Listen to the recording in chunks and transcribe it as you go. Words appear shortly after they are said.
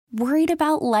Worried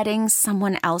about letting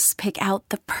someone else pick out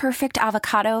the perfect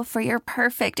avocado for your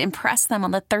perfect impress them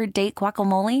on the third date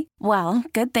guacamole? Well,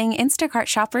 good thing Instacart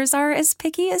shoppers are as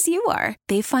picky as you are.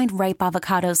 They find ripe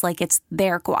avocados like it's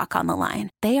their guac on the line.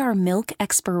 They are milk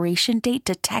expiration date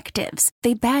detectives.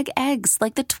 They bag eggs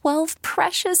like the 12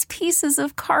 precious pieces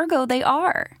of cargo they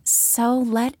are. So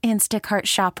let Instacart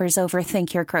shoppers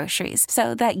overthink your groceries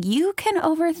so that you can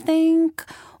overthink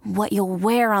what you'll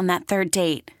wear on that third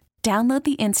date. Download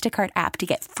the Instacart app to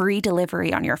get free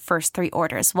delivery on your first 3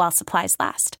 orders while supplies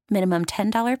last. Minimum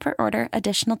 $10 per order.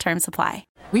 Additional terms apply.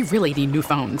 We really need new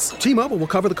phones. T-Mobile will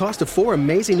cover the cost of 4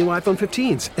 amazing new iPhone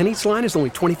 15s, and each line is only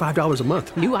 $25 a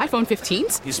month. New iPhone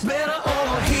 15s? It's better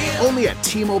over here. Only at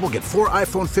T-Mobile, get 4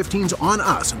 iPhone 15s on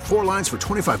us and 4 lines for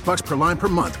 $25 per line per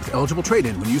month with eligible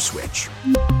trade-in when you switch.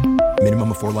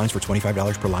 Minimum of 4 lines for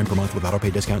 $25 per line per month with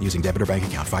autopay discount using debit or bank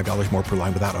account. $5 more per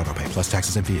line without autopay, plus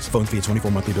taxes and fees. Phone fee at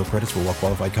 24 monthly bill credits for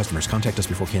well-qualified customers. Contact us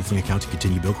before canceling account to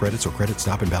continue bill credits or credit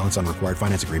stop and balance on required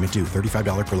finance agreement due.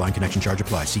 $35 per line connection charge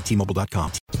applies. See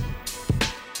T-Mobile.com.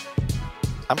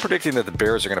 I'm predicting that the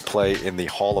Bears are going to play in the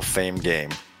Hall of Fame game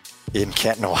in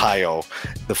Canton, Ohio,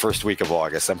 the first week of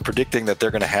August. I'm predicting that they're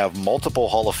going to have multiple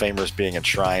Hall of Famers being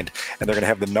enshrined, and they're going to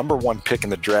have the number 1 pick in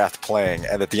the draft playing,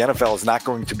 and that the NFL is not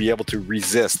going to be able to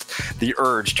resist the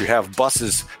urge to have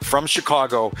buses from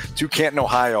Chicago to Canton,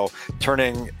 Ohio,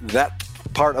 turning that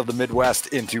part of the Midwest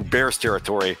into Bears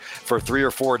territory for 3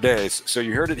 or 4 days. So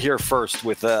you heard it here first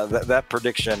with that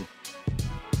prediction.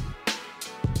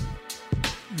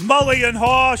 Mully and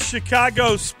Haugh,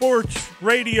 Chicago Sports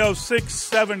Radio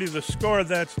 670 The Score.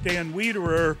 That's Dan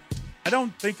Wiederer. I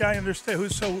don't think I understand who.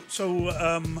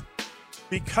 So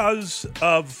because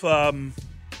of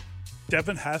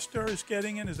Devin Hester is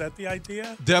getting in, is that the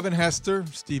idea? Devin Hester,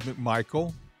 Steve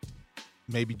McMichael,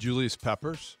 maybe Julius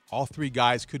Peppers. All 3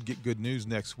 guys could get good news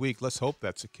next week. Let's hope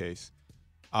that's the case.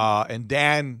 And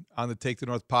Dan on the Take the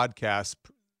North podcast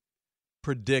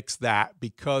predicts that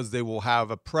because they will have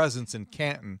a presence in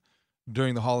Canton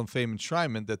during the Hall of Fame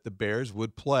enshrinement, that the Bears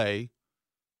would play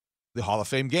the Hall of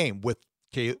Fame game with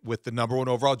the number 1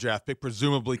 overall draft pick,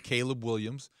 presumably Caleb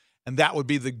Williams, and that would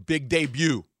be the big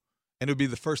debut. And it would be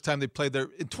the first time they played there.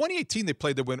 In 2018, they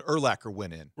played there when Urlacher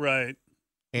went in. Right.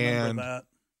 And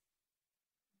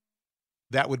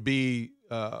that would be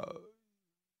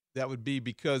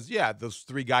because, those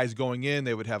 3 guys going in,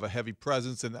 they would have a heavy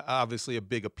presence and obviously a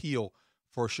big appeal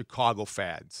for Chicago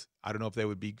fans. I don't know if they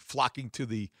would be flocking to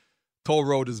the toll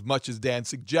road as much as Dan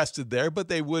suggested there, but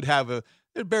they would have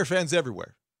Bear fans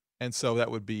everywhere. And so that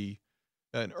would be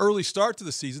an early start to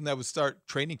the season. That would start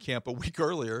training camp a week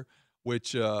earlier,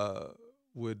 which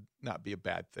would not be a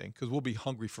bad thing because we'll be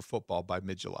hungry for football by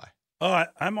mid-July. Oh,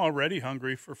 I'm already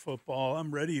hungry for football.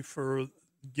 I'm ready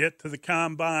get to the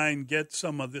combine, get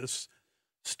some of this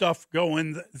stuff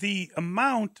going. The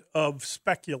amount of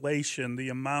speculation, the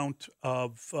amount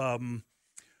of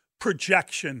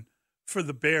projection for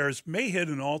the Bears may hit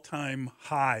an all-time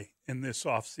high in this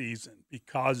offseason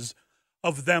because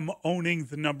of them owning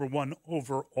the number 1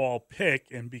 overall pick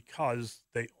and because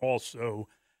they also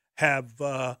have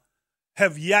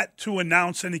yet to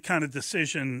announce any kind of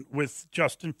decision with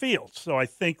Justin Fields. So I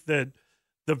think that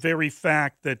the very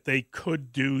fact that they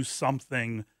could do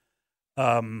something,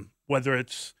 whether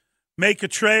it's make a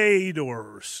trade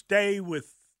or stay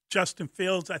with Justin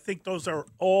Fields, I think those are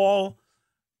all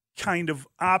kind of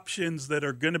options that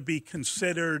are going to be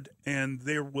considered, and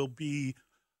there will be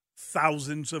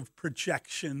thousands of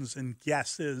projections and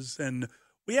guesses. And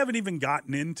we haven't even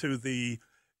gotten into the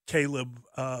Caleb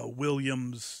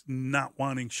Williams not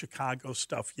wanting Chicago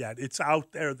stuff yet. It's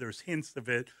out there. There's hints of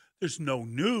it. There's no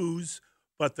news,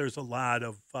 but there's a lot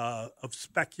of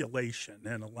speculation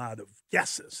and a lot of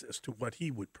guesses as to what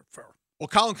he would prefer. Well,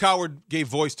 Colin Cowherd gave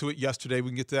voice to it yesterday. We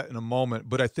can get to that in a moment.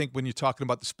 But I think when you're talking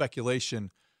about the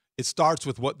speculation, it starts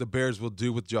with what the Bears will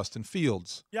do with Justin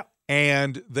Fields. Yeah.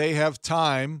 And they have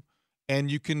time,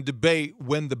 and you can debate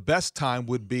when the best time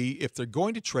would be if they're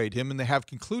going to trade him, and they have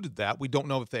concluded that. We don't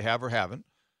know if they have or haven't.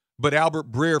 But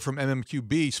Albert Breer from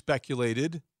MMQB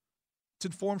speculated. It's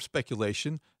informed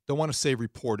speculation. Don't want to say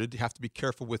reported. You have to be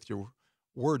careful with your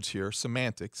words here,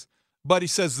 semantics. But he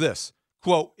says this,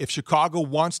 quote, if Chicago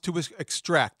wants to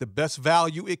extract the best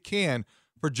value it can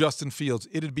for Justin Fields,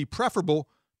 it'd be preferable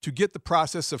to get the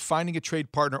process of finding a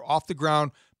trade partner off the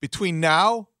ground between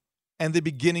now and the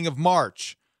beginning of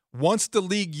March. Once the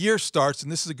league year starts,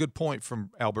 and this is a good point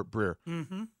from Albert Breer,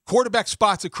 quarterback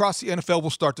spots across the NFL will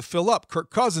start to fill up.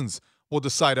 Kirk Cousins will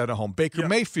decide at a home. Baker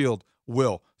Mayfield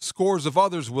will. Scores of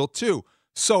others will too.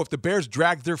 So if the Bears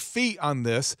drag their feet on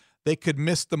this, they could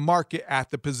miss the market at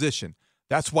the position.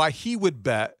 That's why he would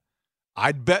bet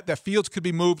I'd bet that Fields could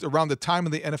be moved around the time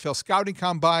of the NFL scouting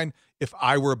combine if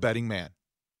I were a betting man.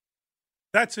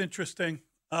 That's interesting.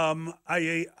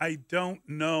 I don't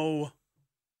know.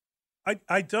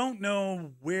 I don't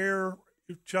know where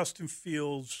Justin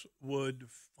Fields would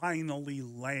finally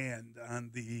land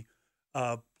on the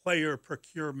player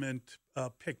procurement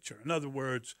picture. In other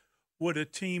words, would a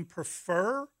team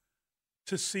prefer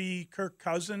to see Kirk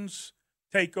Cousins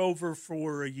take over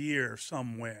for a year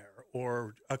somewhere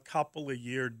or a couple of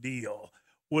year deal?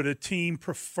 Would a team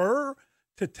prefer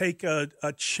to take a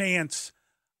chance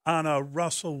on a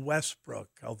Russell Westbrook,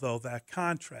 although that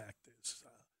contract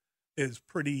is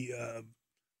pretty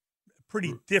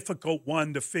difficult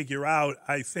one to figure out?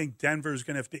 I think Denver's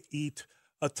going to have to eat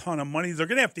a ton of money. They're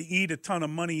going to have to eat a ton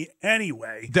of money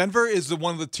anyway. Denver is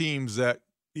one of the teams that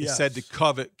Yes. is said to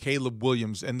covet Caleb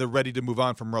Williams, and they're ready to move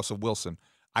on from Russell Wilson.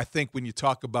 I think when you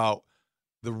talk about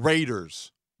the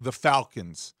Raiders, the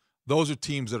Falcons, those are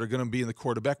teams that are going to be in the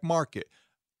quarterback market.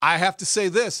 I have to say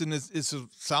this, and it's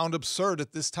sound absurd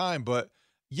at this time, but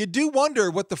you do wonder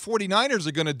what the 49ers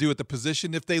are going to do at the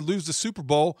position if they lose the Super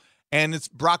Bowl and it's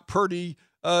Brock Purdy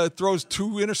throws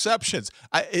 2 interceptions.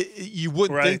 You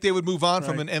wouldn't think they would move on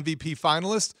from an MVP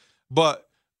finalist, but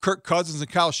Kirk Cousins and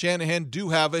Kyle Shanahan do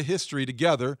have a history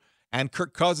together, and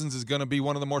Kirk Cousins is going to be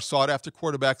one of the more sought-after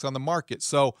quarterbacks on the market.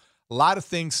 So a lot of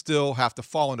things still have to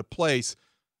fall into place.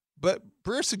 But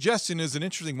Breer's suggestion is an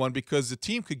interesting one because the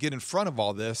team could get in front of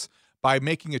all this by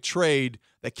making a trade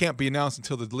that can't be announced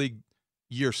until the league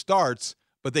year starts,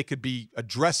 but they could be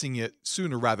addressing it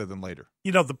sooner rather than later.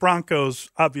 You know, the Broncos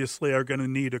obviously are going to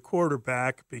need a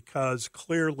quarterback because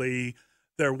clearly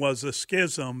there was a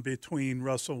schism between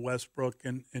Russell Westbrook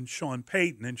and Sean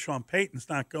Payton, and Sean Payton's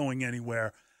not going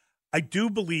anywhere. I do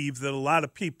believe that a lot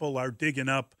of people are digging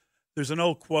up. There's an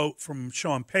old quote from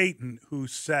Sean Payton who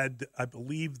said, I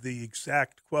believe the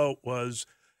exact quote was,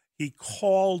 he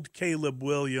called Caleb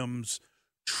Williams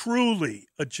truly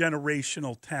a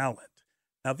generational talent.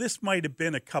 Now, this might have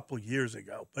been a couple years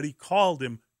ago, but he called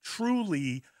him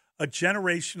truly a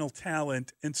generational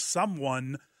talent and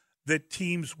someone that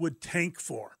teams would tank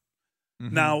for.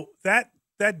 Mm-hmm. Now, that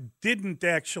didn't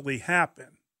actually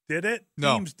happen, did it?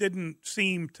 No. Teams didn't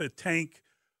seem to tank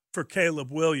for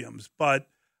Caleb Williams, but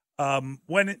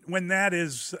when that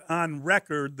is on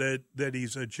record that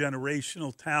he's a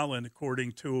generational talent,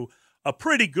 according to a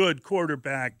pretty good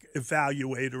quarterback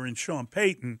evaluator in Sean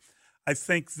Payton, I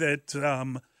think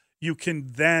that you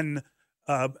can then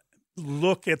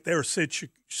look at their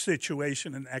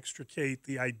situation and extricate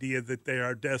the idea that they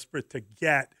are desperate to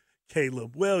get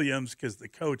Caleb Williams because the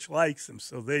coach likes him,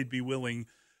 so they'd be willing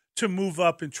to move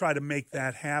up and try to make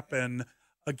that happen.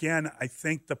 Again, I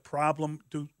think the problem,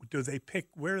 do they pick,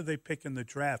 where do they pick in the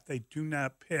draft? They do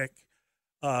not pick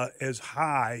as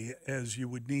high as you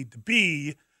would need to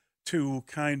be to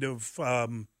kind of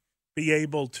be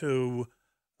able to.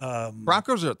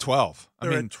 Broncos are at 12.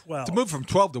 They're at 12. To move from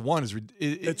 12 to 1 is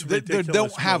it's they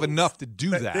don't have enough to do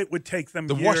that. It would take them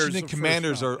the years. Washington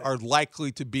Commanders are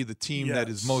likely to be the team that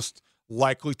is Yes. most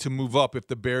likely to move up if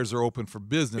the Bears are open for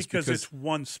business because it's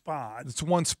one spot. It's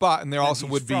one spot, and there also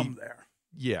would be from there.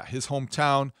 Yeah, his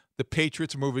hometown. The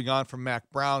Patriots are moving on from Mac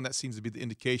Brown. That seems to be the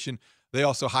indication. They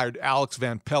also hired Alex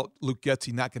Van Pelt. Luke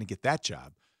Getsy not going to get that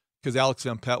job because Alex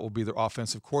Van Pelt will be their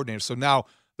offensive coordinator. So now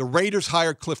the Raiders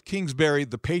hire Cliff Kingsbury.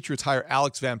 The Patriots hire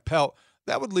Alex Van Pelt.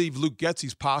 That would leave Luke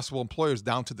Getsy's possible employers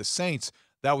down to the Saints.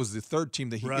 That was the third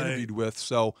team that he interviewed with.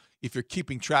 So if you're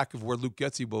keeping track of where Luke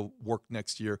Getsy will work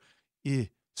next year,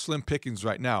 slim pickings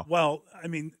right now. Well, I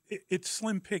mean, it's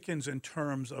slim pickings in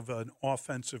terms of an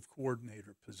offensive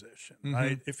coordinator position,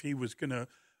 right? If he was going to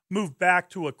move back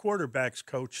to a quarterback's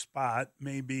coach spot,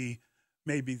 maybe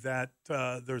that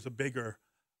there's a bigger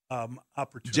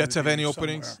opportunity. Jets have any somewhere.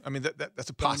 openings? I mean, that's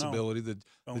a possibility.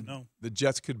 Don't know. The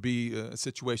Jets could be a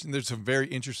situation. There's some very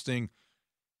interesting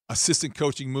assistant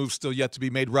coaching moves still yet to be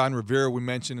made. Ron Rivera, we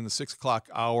mentioned in the 6 o'clock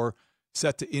hour,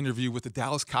 set to interview with the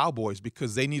Dallas Cowboys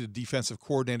because they need a defensive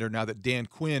coordinator now that Dan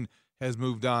Quinn has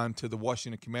moved on to the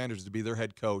Washington Commanders to be their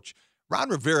head coach. Ron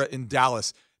Rivera in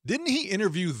Dallas, didn't he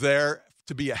interview there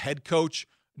to be a head coach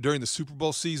during the Super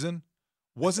Bowl season?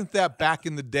 Wasn't that back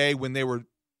in the day when they were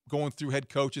going through head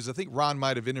coaches? I think Ron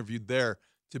might have interviewed there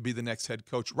to be the next head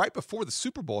coach right before the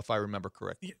Super Bowl, if I remember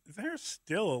correctly. There's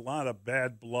still a lot of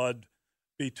bad blood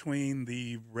between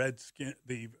the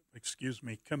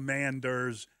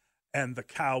Commanders and the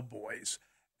Cowboys.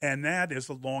 And that is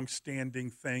a long-standing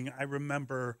thing. I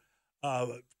remember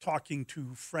talking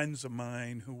to friends of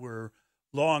mine who were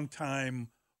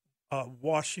longtime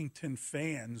Washington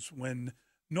fans when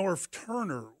Norv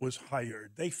Turner was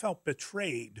hired. They felt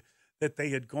betrayed that they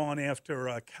had gone after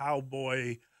a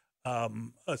Cowboy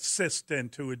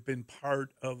assistant who had been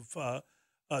part of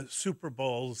Super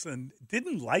Bowls and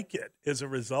didn't like it as a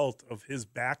result of his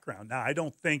background. Now, I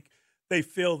don't think they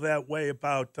feel that way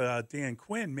about Dan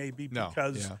Quinn, maybe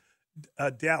because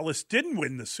Dallas didn't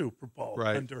win the Super Bowl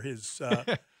under his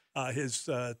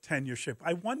tenureship.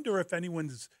 I wonder if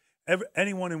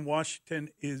anyone in Washington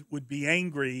would be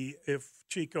angry if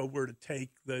Chico were to take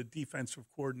the defensive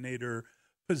coordinator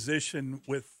position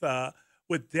with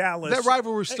Dallas. That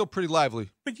rivalry is still pretty lively.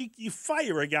 But you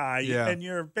fire a guy, and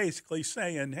you're basically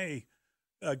saying, hey,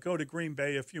 go to Green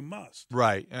Bay if you must.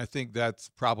 Right, and I think that's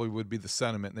probably would be the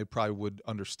sentiment, and they probably would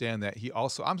understand that.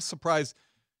 I'm surprised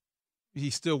he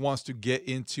still wants to get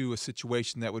into a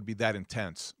situation that would be that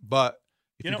intense. But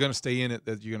if you're going to stay in it,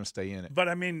 that you're going to stay in it. But,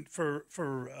 I mean, for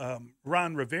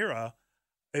Ron Rivera,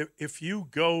 if you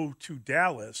go to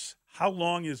Dallas, how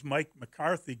long is Mike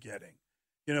McCarthy getting?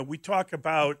 You know, we talk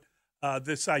about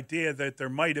this idea that there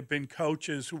might have been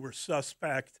coaches who were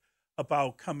suspect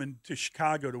about coming to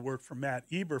Chicago to work for Matt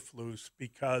Eberflus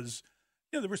because,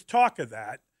 there was talk of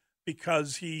that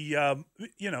because he,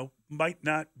 might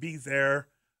not be there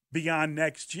beyond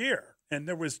next year. And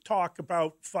there was talk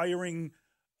about firing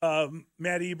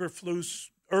Matt Eberflus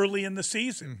early in the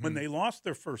season when they lost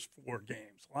their first 4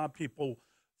 games. A lot of people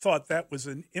thought that was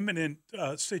an imminent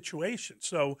situation.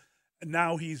 So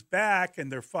now he's back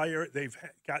and they're fired. They've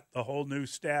got the whole new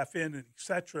staff in, and et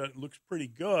cetera. It looks pretty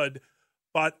good.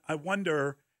 But I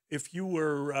wonder if you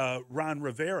were Ron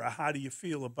Rivera, how do you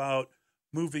feel about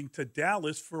moving to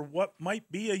Dallas for what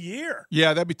might be a year?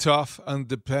 Yeah, that'd be tough. And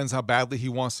depends how badly he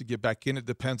wants to get back in. It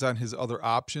depends on his other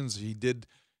options. He did.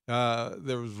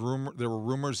 There were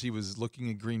rumors he was looking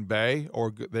at Green Bay,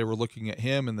 or they were looking at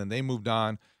him, and then they moved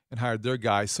on and hired their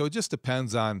guys. So it just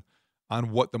depends on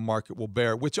what the market will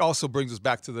bear, which also brings us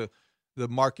back to the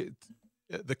market,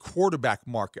 the quarterback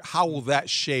market. How will that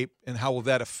shape and how will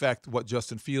that affect what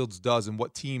Justin Fields does and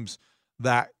what teams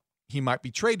that he might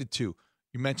be traded to?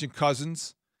 You mentioned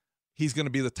Cousins. He's going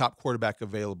to be the top quarterback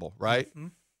available, right? Mm-hmm.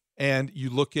 And you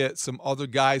look at some other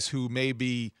guys who may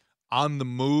be on the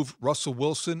move. Russell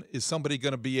Wilson, is somebody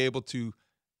going to be able to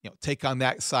take on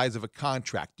that size of a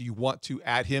contract? Do you want to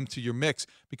add him to your mix?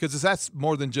 Because that's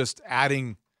more than just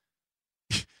adding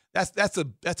 – that's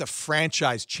a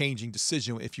franchise-changing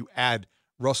decision if you add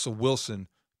Russell Wilson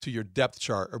to your depth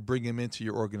chart or bring him into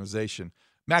your organization.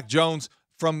 Mac Jones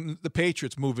from the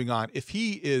Patriots, moving on. If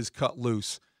he is cut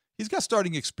loose, he's got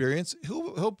starting experience.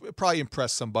 He'll probably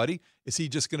impress somebody. Is he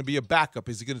just going to be a backup?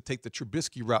 Is he going to take the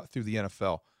Trubisky route through the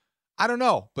NFL? I don't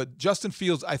know. But Justin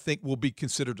Fields, I think, will be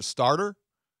considered a starter,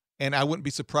 and I wouldn't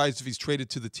be surprised if he's traded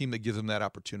to the team that gives him that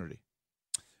opportunity.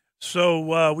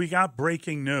 So we got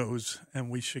breaking news, and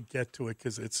we should get to it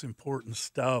because it's important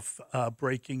stuff.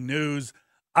 Breaking news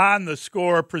on the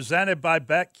Score, presented by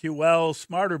BetQL.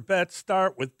 Smarter bets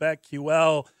start with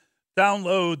BetQL.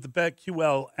 Download the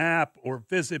BetQL app or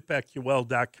visit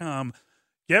BetQL.com.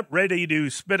 Get ready to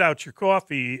spit out your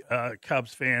coffee,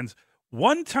 Cubs fans.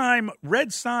 One-time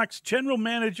Red Sox general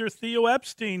manager Theo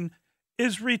Epstein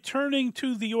is returning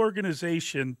to the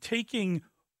organization, taking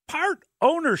part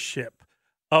ownership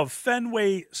of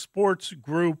Fenway Sports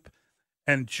Group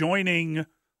and joining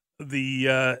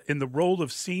the in the role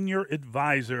of senior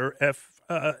advisor.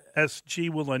 FSG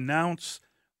will announce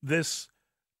this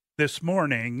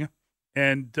morning,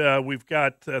 and we've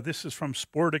got this is from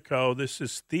Sportico. This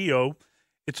is Theo.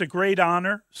 It's a great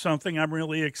honor, something I'm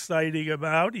really excited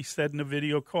about. He said in a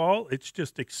video call, it's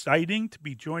just exciting to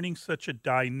be joining such a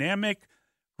dynamic,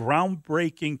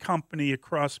 groundbreaking company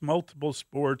across multiple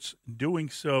sports, doing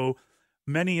so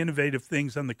many innovative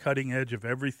things on the cutting edge of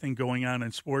everything going on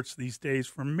in sports these days.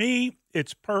 For me,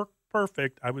 it's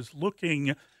perfect. I was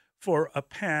looking for a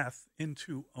path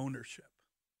into ownership.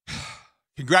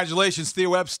 Congratulations,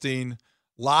 Theo Epstein.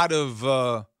 Lot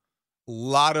of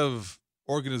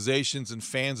organizations and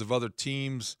fans of other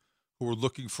teams who were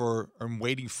looking for and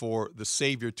waiting for the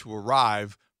savior to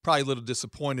arrive. Probably a little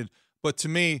disappointed. But to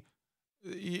me,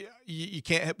 you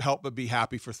can't help but be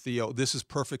happy for Theo. This is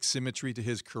perfect symmetry to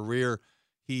his career.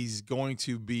 He's going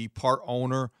to be part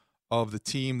owner of the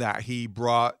team that he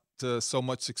brought so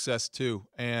much success to.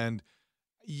 And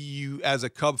you, as a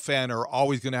Cub fan, are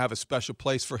always going to have a special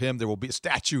place for him. There will be a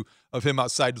statue of him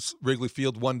outside Wrigley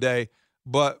Field one day.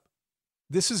 But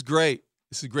this is great.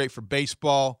 This is great for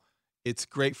baseball. It's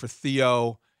great for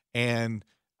Theo. And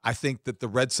I think that the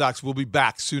Red Sox will be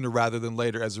back sooner rather than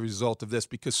later as a result of this,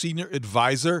 because senior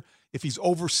advisor, if he's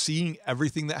overseeing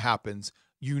everything that happens,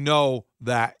 you know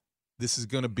that this is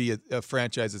going to be a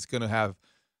franchise that's going to have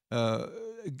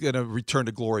going to return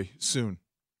to glory soon.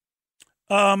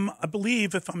 I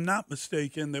believe, if I'm not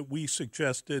mistaken, that we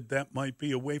suggested that might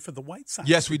be a way for the White Sox.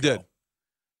 Yes, we did.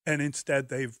 And instead,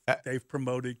 they've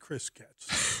promoted Chris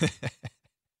Getz,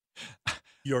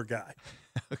 your guy.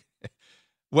 Okay.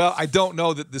 Well, I don't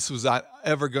know that this was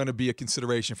ever going to be a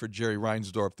consideration for Jerry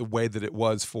Reinsdorf the way that it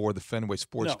was for the Fenway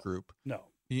Sports Group. No.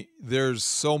 There's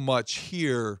so much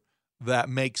here that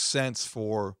makes sense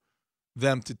for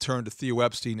them to turn to Theo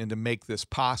Epstein and to make this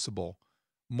possible,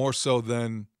 more so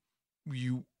than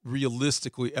you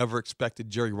realistically ever expected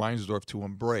Jerry Reinsdorf to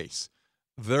embrace.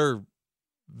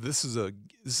 This is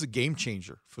a game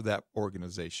changer for that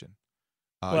organization.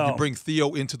 You bring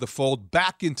Theo into the fold,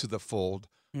 back into the fold,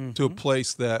 to a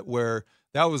place where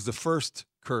that was the first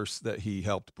curse that he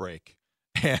helped break.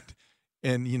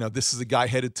 And this is a guy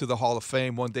headed to the Hall of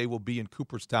Fame. One day will be in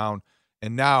Cooperstown.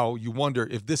 And now you wonder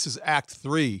if this is Act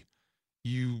 3,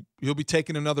 you'll be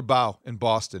taking another bow in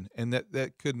Boston. And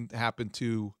that couldn't happen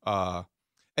to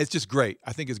it's just great.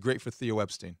 I think it's great for Theo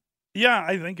Epstein. Yeah,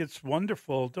 I think it's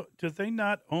wonderful. Do they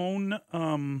not own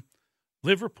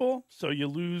Liverpool? So you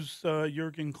lose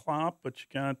Jurgen Klopp, but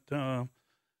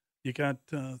you got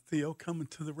Theo coming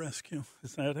to the rescue.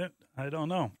 Is that it? I don't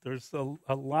know. There's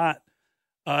a lot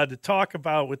to talk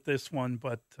about with this one,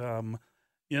 but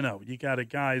you got a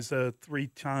guy's a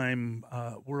 3-time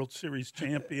World Series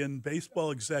champion,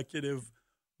 baseball executive,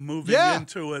 moving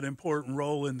into an important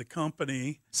role in the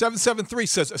company. 773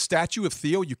 says, a statue of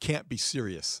Theo, you can't be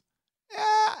serious.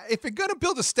 If you're going to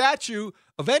build a statue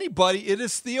of anybody, it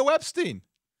is Theo Epstein.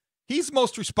 He's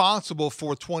most responsible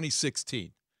for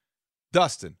 2016.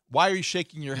 Dustin, why are you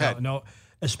shaking your head? No,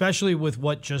 especially with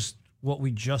what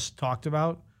we just talked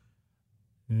about.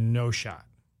 No shot.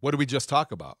 What did we just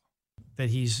talk about? That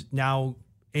he's now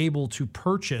able to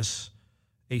purchase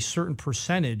a certain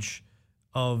percentage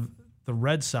of the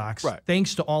Red Sox,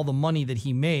 thanks to all the money that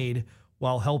he made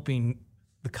while helping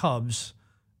the Cubs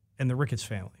and the Ricketts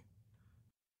family.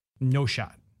 No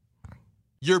shot.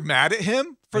 You're mad at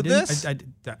him for this? I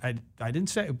didn't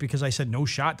say, because I said no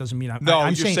shot doesn't mean I'm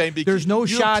you're saying because there's no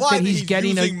shot that he's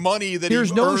getting using money that there's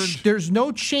he no earned. There's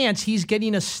no chance he's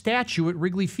getting a statue at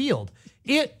Wrigley Field.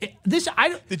 Did you text this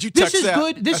is that?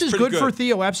 good. This That's is good good for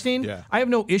Theo Epstein. Yeah. I have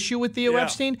no issue with Theo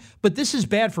Epstein, but this is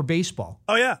bad for baseball.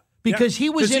 Oh yeah. Because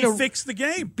he fixed the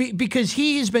game. Because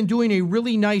he has been doing a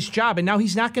really nice job, and now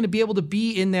he's not going to be able to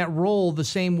be in that role the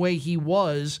same way he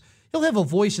was. He'll have a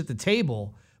voice at the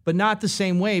table, but not the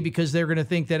same way, because they're going to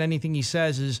think that anything he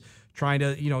says is trying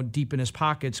to, deepen his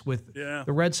pockets with the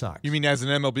Red Sox. You mean as an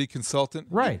MLB consultant?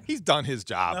 Right. He's done his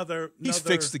job. He's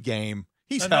fixed the game.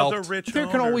 He's helped. There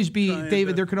can always be,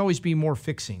 David, there can always be more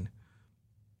fixing.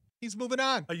 He's moving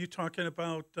on. Are you talking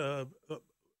about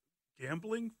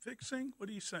gambling fixing? What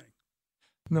are you saying?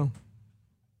 No.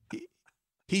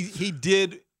 He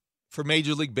did for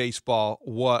Major League Baseball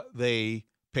what they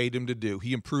paid him to do.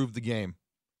 He improved the game.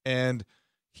 And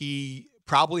he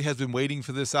probably has been waiting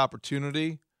for this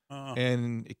opportunity,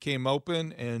 and it came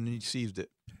open, and he seized it.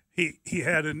 He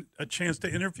had a chance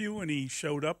to interview, and he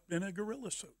showed up in a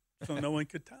gorilla suit, so no one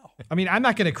could tell. I mean, I'm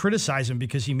not going to criticize him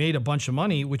because he made a bunch of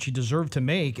money, which he deserved to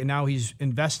make, and now he's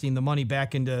investing the money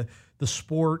back into the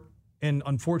sport and,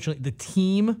 unfortunately, the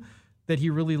team that he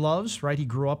really loves, right? He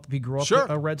grew up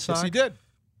a Red Sox. Yes, he did.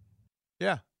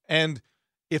 Yeah. And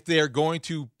if they are going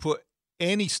to put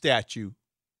any statue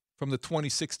from the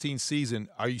 2016 season,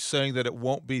 are you saying that it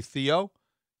won't be Theo?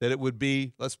 That it would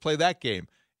be, let's play that game.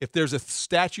 If there's a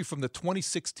statue from the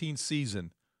 2016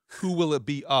 season, who will it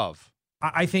be of?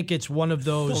 I think it's one of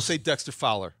those. Don't say Dexter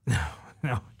Fowler.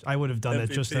 No, I would have done it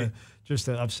just to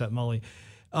upset Mully.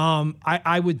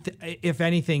 I would, if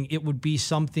anything, it would be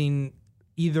something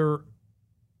either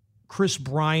Chris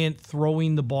Bryant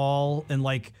throwing the ball and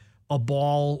like a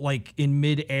ball like in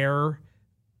midair,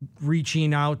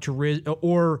 reaching out to Rizzo,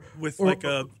 or like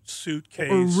a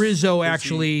suitcase, or Rizzo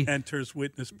actually enters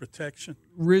witness protection.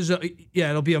 Rizzo,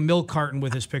 it'll be a milk carton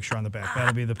with his picture on the back.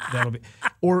 That'll be,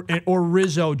 or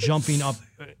Rizzo jumping up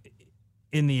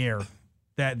in the air.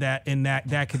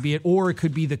 That could be it, or it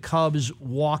could be the Cubs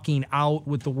walking out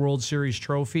with the World Series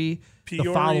trophy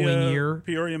the following year.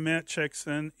 Peoria Matt checks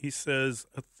in. He says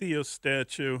a Theo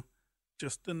statue,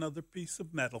 just another piece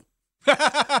of metal.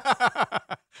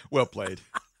 Well played.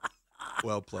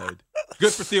 Well played.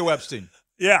 Good for Theo Epstein.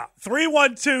 Yeah.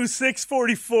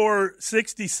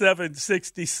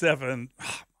 312-644-6767. Oh, my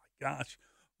gosh.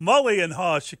 Mully and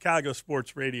Haugh, Chicago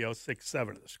Sports Radio,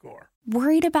 6-7 of the Score.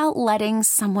 Worried about letting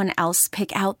someone else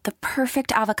pick out the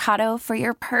perfect avocado for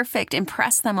your perfect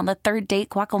impress them on the third date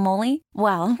guacamole?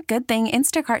 Well, good thing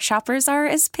Instacart shoppers are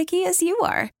as picky as you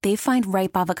are. They find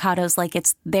ripe avocados like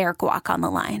it's their guac on the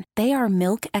line. They are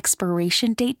milk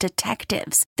expiration date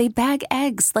detectives. They bag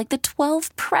eggs like the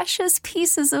 12 precious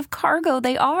pieces of cargo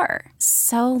they are.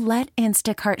 So let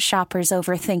Instacart shoppers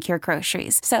overthink your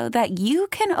groceries so that you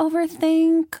can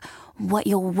overthink what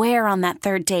you'll wear on that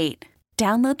third date.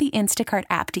 Download the Instacart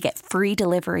app to get free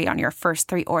delivery on your first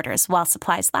 3 orders while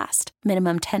supplies last.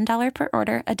 Minimum $10 per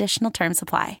order. Additional terms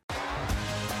apply.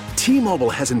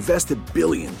 T-Mobile has invested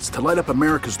billions to light up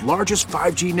America's largest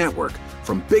 5G network,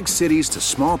 from big cities to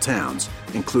small towns,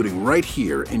 including right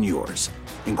here in yours.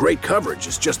 And great coverage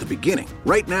is just the beginning.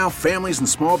 Right now, families and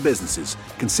small businesses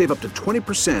can save up to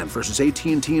 20% versus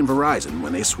AT&T and Verizon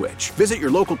when they switch. Visit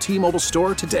your local T-Mobile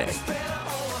store today.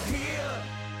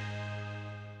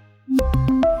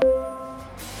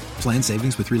 Plan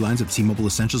savings with 3 lines of T-Mobile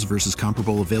Essentials versus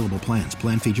comparable available plans.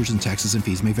 Plan features and taxes and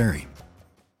fees may vary.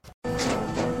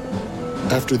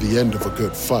 After the end of a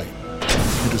good fight,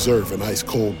 you deserve an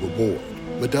ice-cold reward.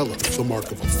 Modelo is the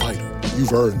mark of a fighter.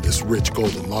 You've earned this rich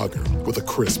golden lager with a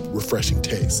crisp, refreshing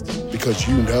taste. Because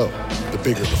you know, the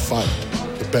bigger the fight,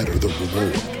 the better the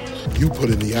reward. You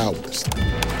put in the hours,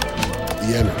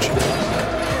 the energy,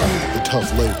 the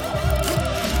tough labor.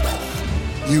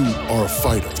 You are a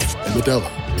fighter, and Modelo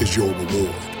is your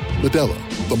reward.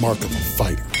 Modelo, the mark of a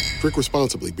fighter. Drink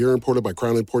responsibly. Beer imported by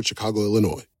Crown Imports, Chicago,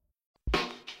 Illinois.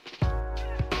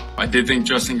 I did think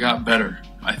Justin got better.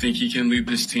 I think he can lead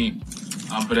this team.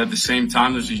 But at the same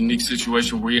time, there's a unique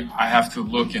situation where I have to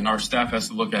look, and our staff has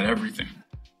to look at everything.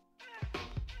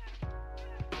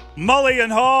 Mully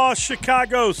and Haugh,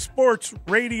 Chicago Sports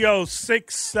Radio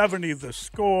 670 The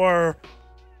Score.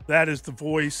 That is the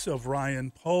voice of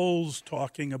Ryan Poles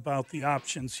talking about the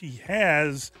options he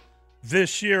has.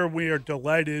 This year, we are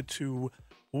delighted to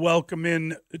welcome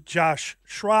in Josh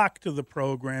Schrock to the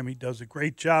program. He does a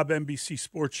great job, NBC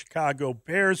Sports Chicago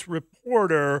Bears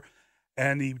reporter,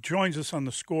 and he joins us on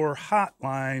the Score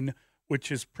Hotline, which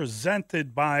is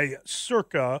presented by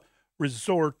Circa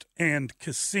Resort and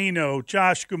Casino.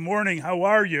 Josh, good morning. How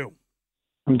are you?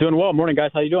 I'm doing well. Morning,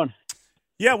 guys. How you doing?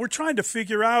 Yeah, we're trying to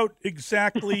figure out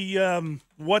exactly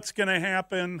what's going to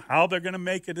happen, how they're going to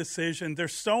make a decision.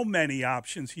 There's so many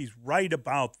options. He's right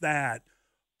about that.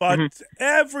 But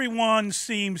everyone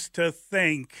seems to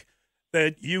think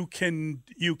that you can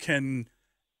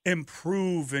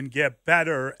improve and get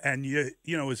better. And, you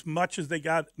know, as much as they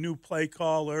got new play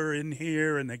caller in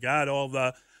here and they got all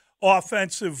the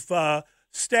offensive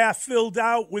staff filled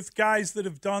out with guys that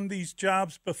have done these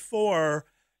jobs before,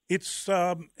 it's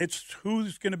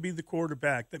who's going to be the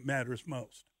quarterback that matters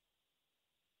most.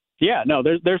 Yeah, no,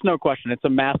 there's no question. It's a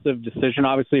massive decision,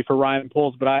 obviously, for Ryan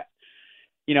Poles. But I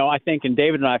think, and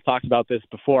David and I have talked about this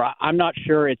before, I'm not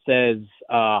sure it's as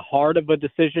hard of a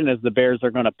decision as the Bears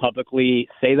are going to publicly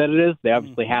say that it is. They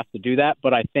obviously have to do that.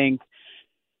 But I think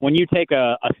when you take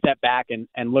a step back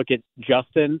and look at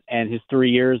Justin and his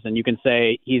 3 years, and you can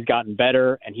say he's gotten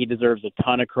better and he deserves a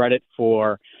ton of credit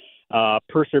for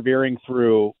persevering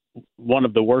through one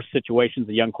of the worst situations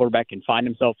a young quarterback can find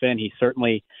himself in. He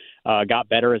certainly got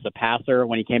better as a passer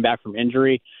when he came back from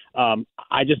injury.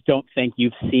 I just don't think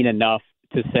you've seen enough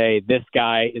to say this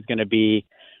guy is going to be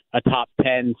a top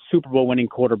 10 Super Bowl winning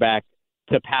quarterback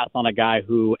to pass on a guy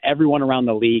who everyone around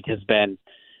the league has been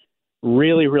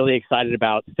really, really excited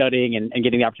about studying and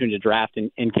getting the opportunity to draft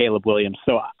in Caleb Williams.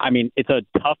 So, I mean, it's a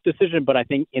tough decision, but I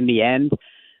think in the end,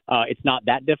 it's not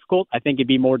that difficult. I think it'd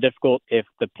be more difficult if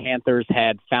the Panthers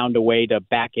had found a way to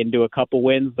back into a couple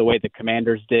wins the way the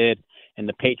Commanders did and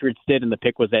the Patriots did, and the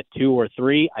pick was at 2 or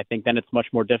 3. I think then it's much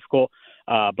more difficult.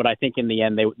 But I think in the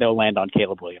end, they'll land on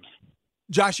Caleb Williams.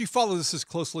 Josh, you follow this as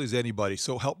closely as anybody,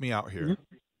 so help me out here.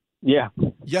 Yeah.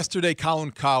 Yesterday,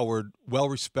 Colin Cowherd,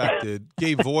 well-respected,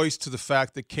 gave voice to the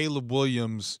fact that Caleb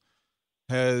Williams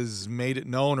has made it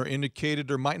known or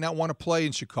indicated or might not want to play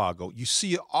in Chicago. You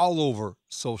see it all over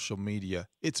social media.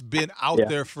 It's been out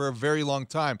there for a very long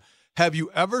time. Have you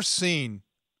ever seen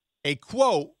a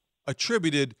quote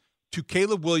attributed to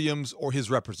Caleb Williams or his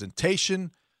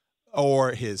representation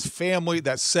or his family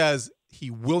that says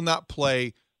he will not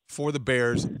play for the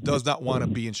Bears, does not want to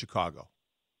be in Chicago?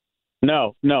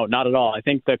 No, not at all. I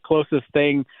think the closest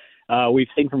thing we've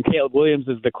seen from Caleb Williams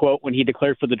is the quote when he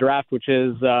declared for the draft, which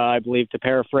is, I believe, to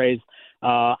paraphrase,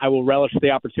 I will relish the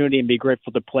opportunity and be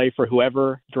grateful to play for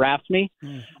whoever drafts me.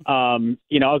 I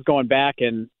was going back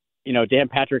and, Dan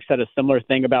Patrick said a similar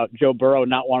thing about Joe Burrow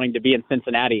not wanting to be in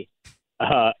Cincinnati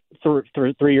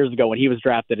 3 years ago when he was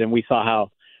drafted, and we saw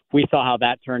how we saw how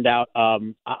that turned out.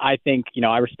 I think,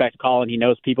 I respect Colin. He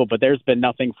knows people, but there's been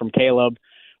nothing from Caleb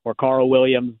or Carl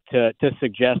Williams to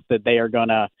suggest that they are going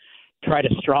to try to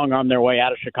strong arm their way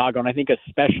out of Chicago. And I think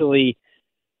especially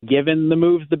given the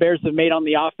moves the Bears have made on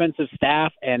the offensive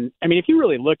staff. And I mean, if you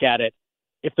really look at it,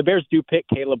 if the Bears do pick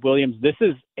Caleb Williams, this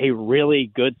is a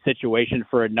really good situation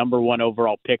for a number 1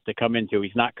 overall pick to come into.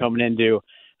 He's not coming into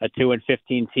a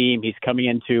 2-15 team. He's coming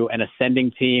into an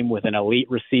ascending team with an elite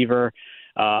receiver,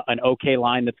 an okay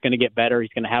line that's going to get better.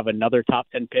 He's going to have another top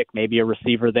 10 pick, maybe a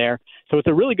receiver there. So it's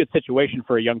a really good situation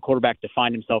for a young quarterback to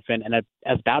find himself in, and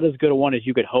about as good a one as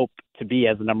you could hope to be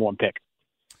as the number 1 pick.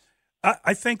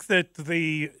 I think that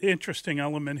the interesting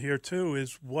element here, too,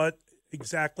 is what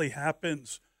exactly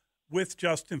happens with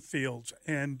Justin Fields.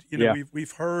 And,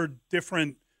 we've heard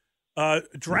different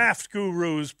draft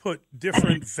gurus put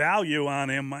different value on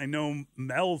him. I know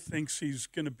Mel thinks he's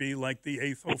going to be like the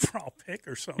 8th overall pick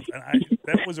or something.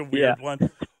 That was a weird one.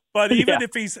 But even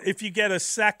if you get a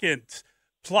second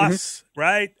plus,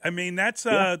 right? I mean, that's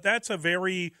a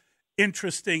very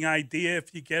interesting idea.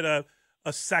 If you get a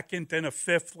second and a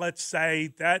fifth, let's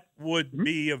say, that would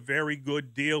be a very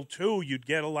good deal too. You'd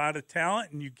get a lot of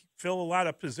talent and you fill a lot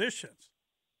of positions.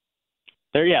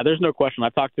 There's no question.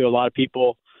 I've talked to a lot of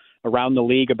people around the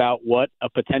league about what a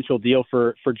potential deal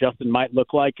for Justin might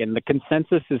look like, and the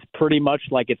consensus is pretty much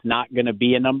like it's not going to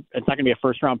be it's not going to be a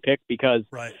first round pick because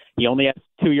he only has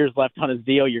 2 years left on his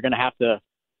deal. You're going to have to,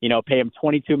 pay him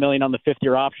 $22 million on the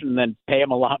 5th-year option and then pay him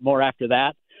a lot more after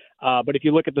that. But if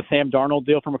you look at the Sam Darnold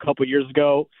deal from a couple of years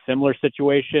ago, similar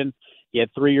situation. He had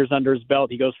 3 years under his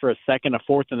belt. He goes for a second, a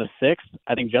fourth, and a sixth.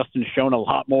 I think Justin's shown a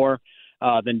lot more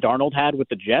than Darnold had with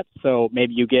the Jets. So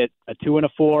maybe you get a 2 and a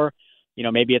 4.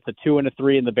 Maybe it's a 2 and a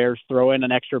 3, and the Bears throw in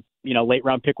an extra, late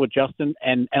round pick with Justin.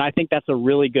 And I think that's a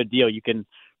really good deal. You can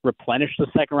replenish the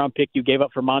second round pick you gave up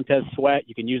for Montez Sweat.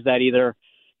 You can use that either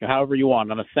however you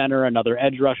want, on a center, another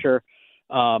edge rusher.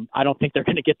 I don't think they're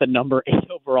going to get the number 8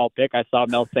 overall pick. I saw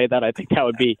Mel say that. I think that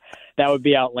would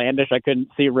be outlandish. I couldn't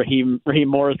see Raheem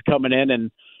Morris coming in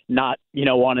and not,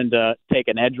 wanting to take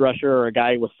an edge rusher or a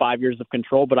guy with 5 years of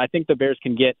control. But I think the Bears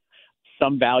can get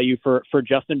some value for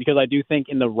Justin because I do think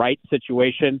in the right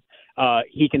situation,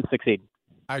 he can succeed.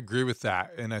 I agree with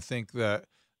that. And I think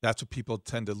that's what people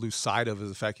tend to lose sight of, is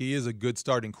the fact he is a good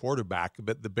starting quarterback,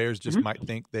 but the Bears just might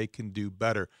think they can do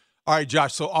better. All right,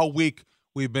 Josh, so all week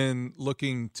we've been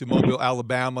looking to Mobile,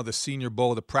 Alabama, the Senior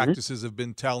Bowl. The practices have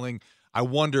been telling. I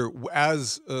wonder,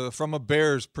 as from a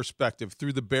Bears perspective,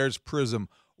 through the Bears prism,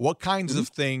 what kinds of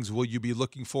things will you be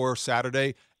looking for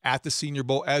Saturday at the Senior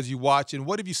Bowl as you watch, and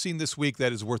what have you seen this week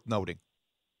that is worth noting?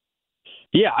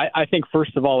 Yeah, I think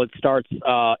first of all, it starts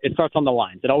on the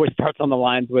lines. It always starts on the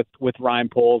lines with Ryan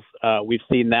Poles. We've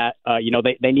seen that.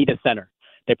 They need a center.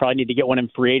 They probably need to get one in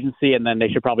free agency, and then they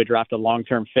should probably draft a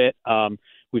long-term fit.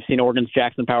 We've seen Oregon's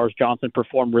Jackson Powers Johnson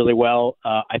perform really well.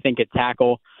 I think at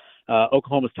tackle,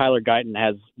 Oklahoma's Tyler Guyton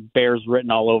has Bears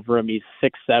written all over him. He's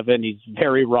 6'7". He's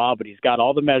very raw, but he's got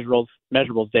all the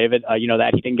measurables, David.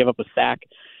 That he didn't give up a sack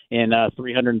in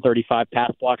 335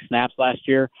 pass block snaps last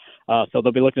year. So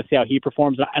they'll be looking to see how he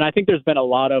performs. And I think there's been a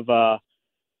lot of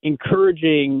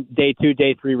encouraging day 2,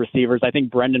 day 3 receivers. I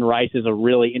think Brendan Rice is a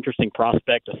really interesting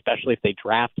prospect, especially if they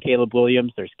draft Caleb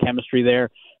Williams. There's chemistry there.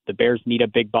 The Bears need a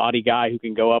big body guy who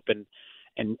can go up and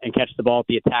catch the ball at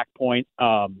the attack point.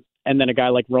 And then a guy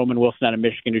like Roman Wilson out of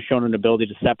Michigan who's shown an ability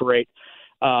to separate.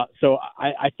 So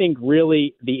I think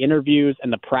really the interviews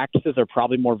and the practices are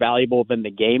probably more valuable than the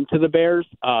game to the Bears.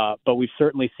 But we've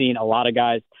certainly seen a lot of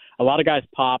guys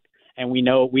pop, and we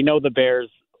know the Bears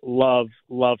love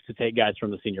to take guys from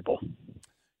the Senior Bowl.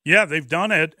 Yeah, they've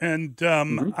done it. And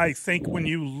I think when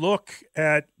you look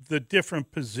at the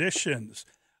different positions,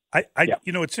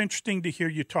 it's interesting to hear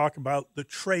you talk about the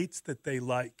traits that they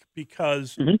like,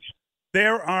 because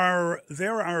there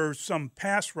are some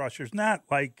pass rushers, not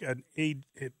like an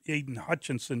Aiden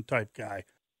Hutchinson type guy,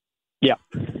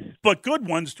 but good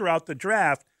ones throughout the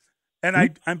draft.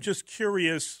 And I'm just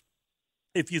curious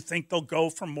if you think they'll go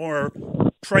for more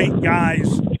trait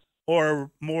guys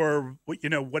or more,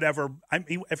 whatever. I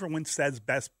mean, everyone says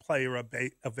best player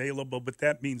available, but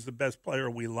that means the best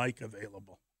player we like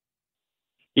available.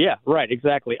 Yeah, right,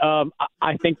 exactly.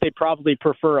 I think they probably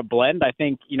prefer a blend. I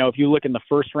think, if you look in the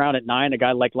first round at 9, a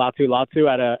guy like Latu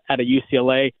at a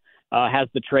UCLA has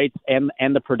the traits and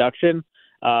the production.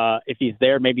 If he's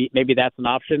there, maybe that's an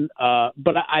option.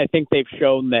 But I think they've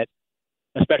shown that,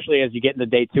 especially as you get into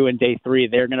day 2 and day 3,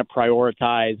 they're going to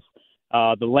prioritize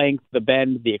the length, the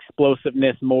bend, the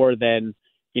explosiveness more than,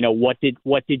 what did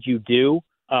you do?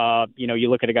 You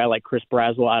look at a guy like Chris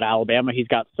Braswell out of Alabama. He's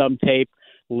got some tape,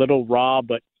 little raw,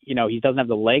 but he doesn't have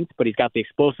the length, but he's got the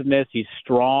explosiveness. He's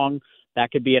strong.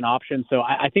 That could be an option. So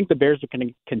I think the Bears are going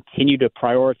to continue to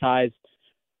prioritize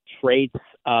traits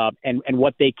and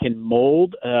what they can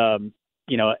mold,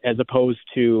 as opposed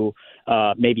to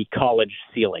maybe college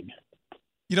ceiling.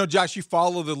 Josh, you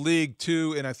follow the league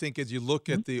too, and I think as you look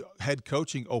at the head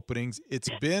coaching openings, it's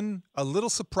been a little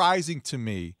surprising to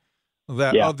me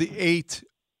that of the eight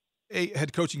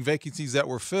head coaching vacancies that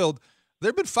were filled, there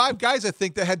have been 5 guys, I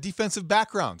think, that had defensive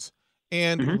backgrounds.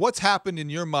 And what's happened in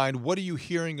your mind? What are you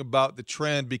hearing about the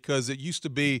trend? Because it used to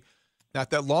be not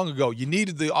that long ago, you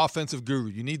needed the offensive guru.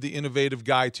 You need the innovative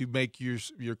guy to make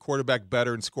your quarterback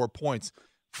better and score points.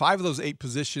 5 of those 8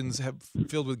 positions have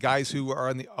filled with guys who are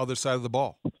on the other side of the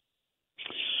ball.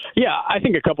 Yeah, I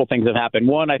think a couple things have happened.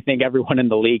 One, I think everyone in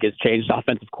the league has changed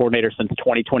offensive coordinator since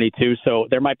 2022, so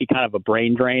there might be kind of a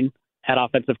brain drain at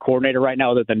offensive coordinator right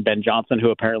now, other than Ben Johnson,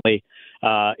 who apparently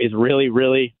is really,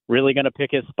 really, really going to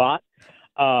pick his spot.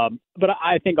 But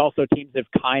I think also teams have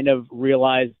kind of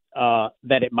realized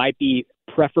that it might be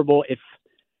preferable if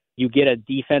you get a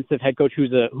defensive head coach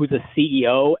who's a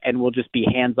CEO and will just be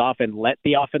hands off and let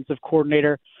the offensive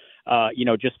coordinator,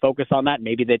 just focus on that.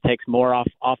 Maybe that takes more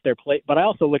off their plate. But I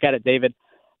also look at it, David,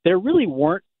 there really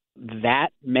weren't that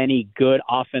many good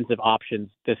offensive options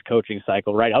this coaching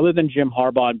cycle, right? Other than Jim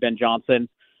Harbaugh and Ben Johnson,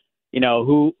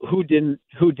 who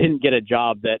didn't get a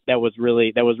job that was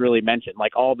really mentioned.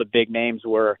 Like all the big names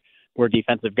were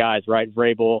defensive guys, right?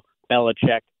 Vrabel,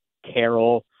 Belichick,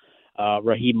 Carroll,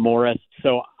 Raheem Morris.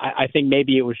 So I think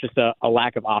maybe it was just a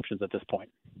lack of options at this point.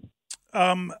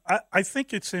 I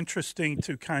think it's interesting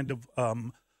to kind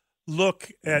of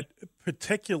look at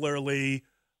particularly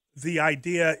the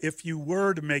idea, if you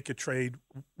were to make a trade,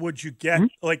 would you get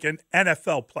like an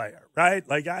NFL player, right?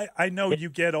 Like I know you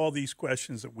get all these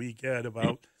questions that we get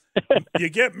about you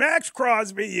get Max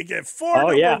Crosby, you get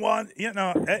 4 number 1,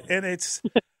 and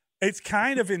it's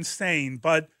kind of insane,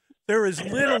 but there is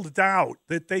little doubt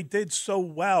that they did so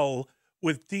well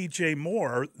with DJ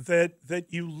Moore that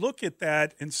you look at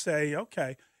that and say,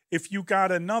 okay, if you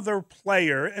got another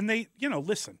player, and they,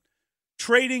 listen,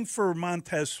 trading for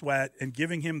Montez Sweat and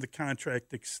giving him the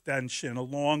contract extension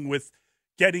along with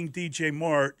getting DJ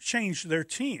Moore changed their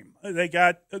team. They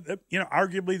got,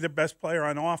 arguably the best player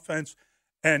on offense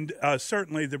and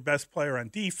certainly the best player on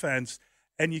defense.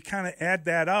 And you kind of add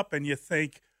that up and you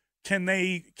think, can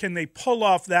they pull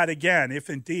off that again if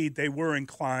indeed they were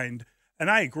inclined?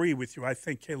 And I agree with you. I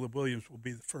think Caleb Williams will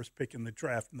be the first pick in the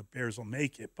draft and the Bears will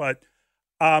make it. But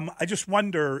I just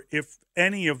wonder if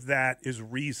any of that is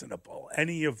reasonable,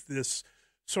 any of this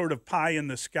sort of pie in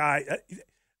the sky.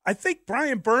 I think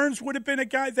Brian Burns would have been a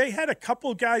guy. They had a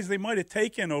couple guys they might have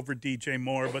taken over DJ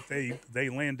Moore, but they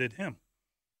landed him.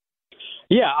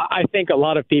 Yeah, I think a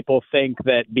lot of people think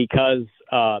that because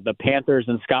the Panthers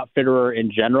and Scott Fitterer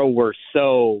in general were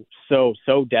so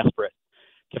desperate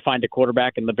to find a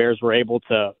quarterback, and the Bears were able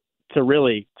to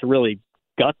really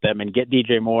gut them and get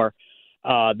DJ Moore,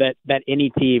 that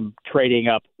any team trading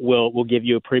up will give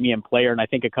you a premium player. And I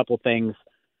think a couple things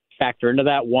factor into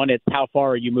that. One, it's how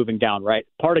far are you moving down, right?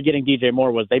 Part of getting DJ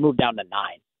Moore was they moved down to 9.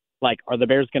 Like, are the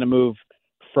Bears going to move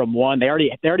from 1? They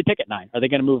already pick at 9. Are they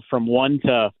going to move from 1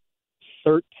 to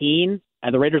 13?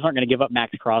 And the Raiders aren't going to give up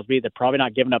Max Crosby. They're probably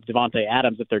not giving up Devontae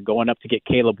Adams if they're going up to get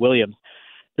Caleb Williams.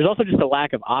 There's also just a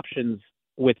lack of options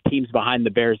with teams behind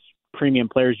the Bears premium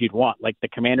players you'd want. Like the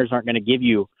Commanders aren't going to give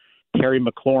you Terry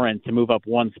McLaurin to move up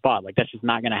one spot. Like that's just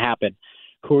not going to happen.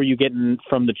 Who are you getting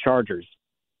from the Chargers?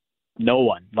 No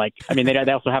one. Like, I mean, they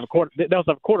also have a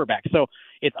quarterback. So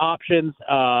it's options.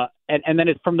 And then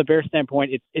it's from the Bears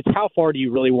standpoint, it's how far do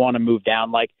you really want to move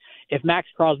down? Like if Max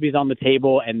Crosby's on the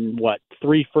table and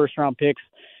 3 first-round picks,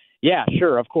 yeah,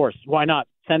 sure, of course. Why not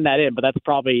send that in? But that's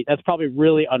probably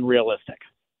really unrealistic.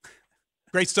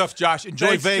 Great stuff, Josh. Enjoy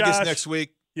Thanks, Vegas Josh. next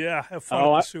week. Yeah, have fun at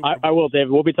the Super Bowl. I will,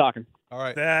 David. We'll be talking. All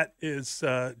right. That is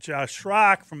Josh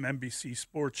Schrock from NBC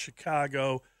Sports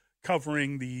Chicago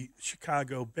covering the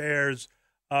Chicago Bears.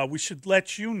 We should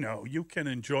let you know you can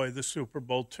enjoy the Super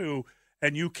Bowl too,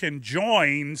 and you can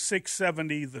join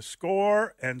 670 The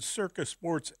Score and Circa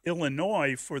Sports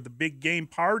Illinois for the big game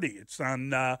party. It's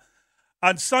on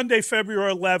Sunday,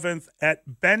 February 11th at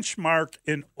Benchmark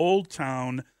in Old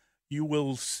Town. You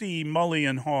will see Mully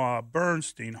and Haugh,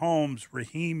 Bernstein, Holmes,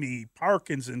 Rahimi,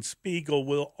 Parkins, and Spiegel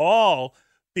will all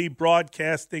be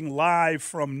broadcasting live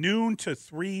from noon to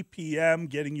 3 p.m.,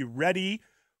 getting you ready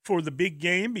for the big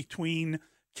game between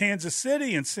Kansas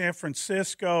City and San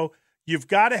Francisco. You've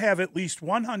got to have at least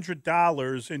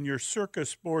 $100 in your Circa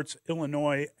Sports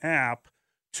Illinois app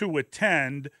to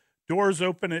attend. Doors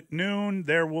open at noon.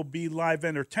 There will be live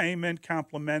entertainment,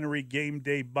 complimentary game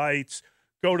day bites,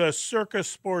 Go to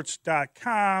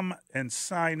circusports.com and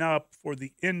sign up for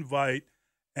the invite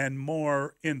and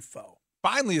more info.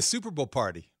 Finally, a Super Bowl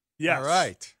party. Yes. All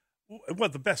right. Well,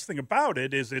 the best thing about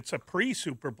it is it's a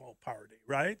pre-Super Bowl party,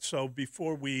 right? So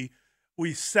before we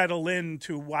settle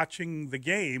into watching the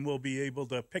game, we'll be able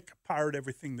to pick apart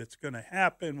everything that's going to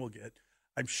happen. We'll get,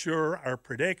 I'm sure, our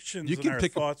predictions and our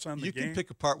thoughts on the game. You can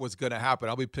pick apart what's going to happen.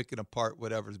 I'll be picking apart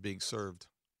whatever's being served.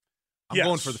 I'm Yes.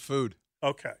 going for the food.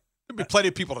 Okay. There'll be plenty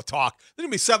of people to talk. There's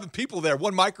going to be 7 people there,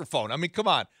 1 microphone. I mean, come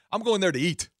on. I'm going there to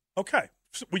eat. Okay.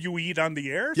 So will you eat on the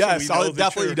air? Yes, so I'll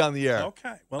definitely eat on the air.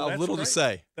 Okay. Well, a that's little great. to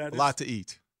say, a lot to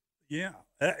eat. Yeah.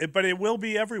 But it will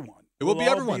be everyone. It will We'll be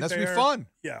all everyone. That's going to be there. fun.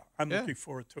 Yeah. I'm looking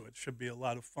forward to it. Should be a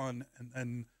lot of fun. And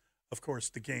then, of course,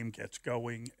 the game gets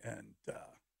going, and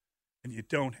you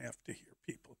don't have to hear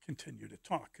people continue to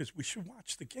talk because we should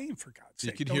watch the game, for God's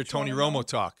sake. You can hear Tony Romo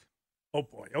talk. Oh,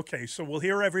 boy. Okay, so we'll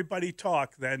hear everybody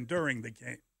talk then during the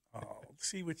game. Oh,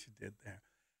 see what you did there.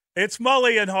 It's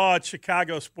Mully and Haugh at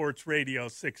Chicago Sports Radio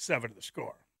 6-7 The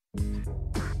Score.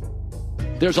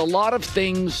 There's a lot of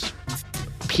things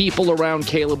people around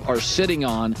Caleb are sitting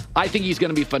on. I think he's going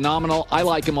to be phenomenal. I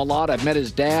like him a lot. I've met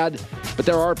his dad, but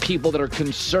there are people that are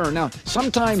concerned. Now,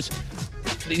 sometimes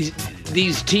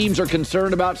these teams are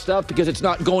concerned about stuff because it's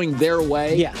not going their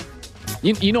way. Yeah.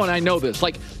 You know, and I know this.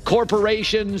 Like,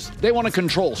 corporations, they want to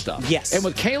control stuff. Yes. And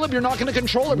with Caleb, you're not going to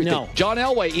control everything. No. John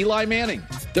Elway, Eli Manning,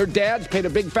 their dads played a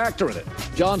big factor in it.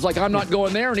 John's like, I'm not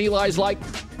going there. And Eli's like,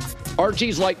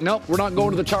 Archie's like, nope, we're not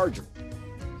going to the Charger.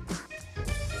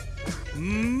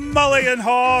 Mully and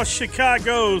Haugh,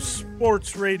 Chicago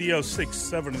Sports Radio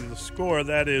 6-7 The Score.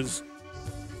 That is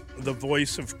the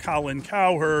voice of Colin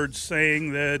Cowherd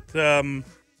saying that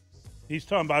he's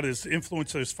talking about his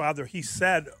influence of his father. He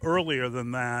said earlier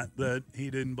than that he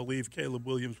didn't believe Caleb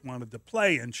Williams wanted to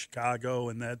play in Chicago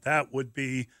and that would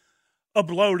be a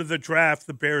blow to the draft.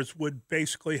 The Bears would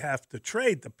basically have to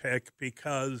trade the pick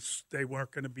because they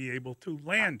weren't going to be able to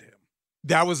land him.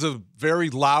 That was a very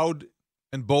loud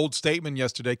and bold statement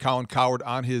yesterday. Colin Cowherd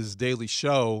on his daily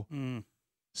show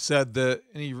said that,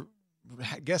 and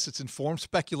I guess it's informed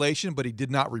speculation, but he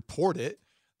did not report it,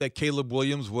 that Caleb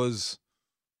Williams was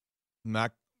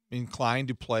not inclined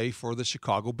to play for the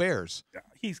Chicago Bears. Yeah,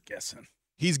 he's guessing.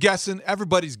 He's guessing.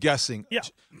 Everybody's guessing. Yeah.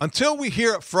 Until we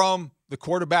hear it from the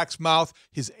quarterback's mouth,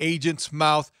 his agent's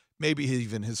mouth, maybe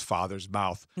even his father's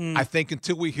mouth. I think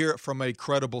until we hear it from a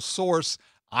credible source,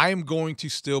 I am going to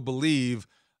still believe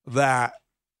that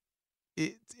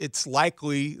it's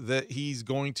likely that he's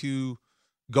going to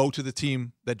go to the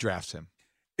team that drafts him.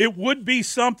 It would be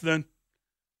something.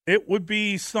 It would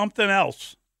be something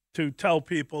else to tell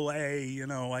people, hey,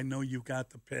 I know you got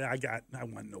the pick. I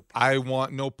want no part. I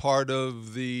want no part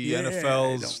of the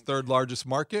NFL's third largest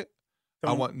market.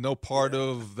 I want no part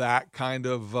of that kind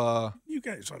of you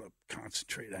guys ought to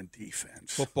concentrate on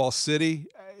defense. Football City.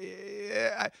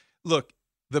 Look,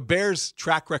 the Bears'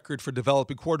 track record for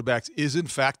developing quarterbacks is, in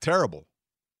fact, terrible.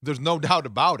 There's no doubt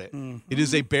about it. Mm-hmm. It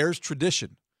is a Bears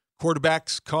tradition.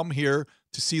 Quarterbacks come here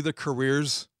to see their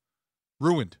careers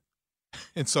ruined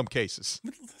in some cases.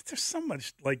 There's so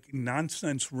much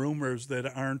nonsense rumors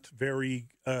that aren't very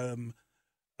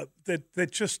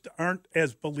that just aren't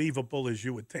as believable as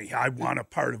you would think. I want a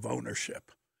part of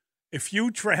ownership. If you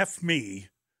draft me,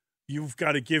 you've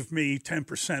got to give me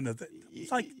 10% of it.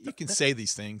 You can say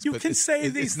these things. You but can say these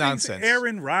it's things. nonsense.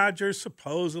 Aaron Rodgers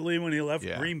supposedly, when he left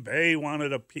Green Bay,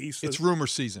 wanted a piece. It's rumor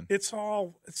season. It's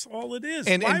all it is.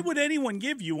 And why would anyone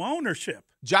give you ownership?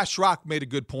 Josh Schrock made a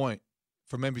good point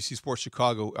from NBC Sports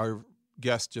Chicago, our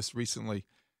guest just recently.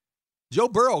 Joe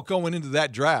Burrow going into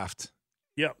that draft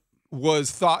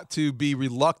was thought to be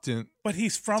reluctant but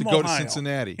he's from to Ohio. go to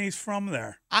Cincinnati. He's from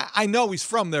there. I know he's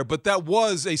from there, but that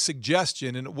was a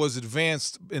suggestion, and it was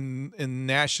advanced in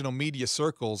national media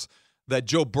circles that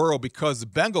Joe Burrow, because the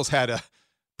Bengals had a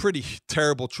pretty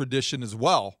terrible tradition as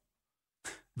well,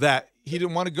 that he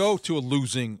didn't want to go to a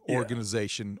losing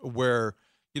organization where,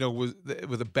 was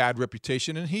with a bad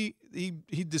reputation, and he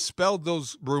dispelled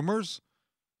those rumors,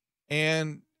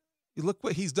 and look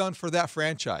what he's done for that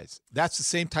franchise. That's the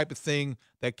same type of thing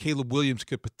that Caleb Williams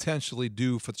could potentially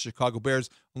do for the Chicago Bears,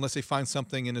 unless they find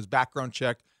something in his background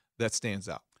check that stands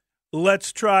out.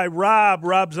 Let's try Rob.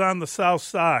 Rob's on the south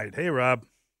side. Hey, Rob.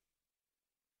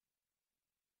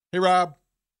 Hey, Rob.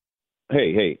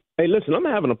 Hey, listen, I'm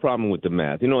having a problem with the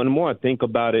math. And the more I think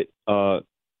about it,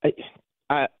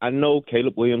 I know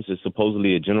Caleb Williams is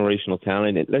supposedly a generational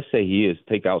talent, and let's say he is,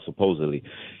 take out supposedly.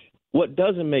 What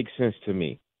doesn't make sense to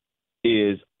me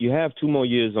is you have 2 more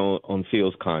years on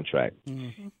Fields' contract.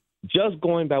 Mm-hmm. Just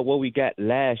going by what we got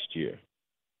last year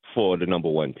for the number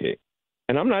 1 pick.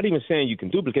 and I'm not even saying you can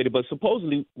duplicate it, but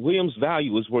supposedly Williams'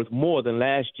 value is worth more than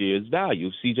last year's value.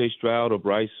 C.J. Stroud or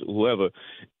Bryce, whoever,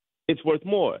 it's worth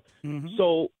more. Mm-hmm.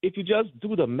 So if you just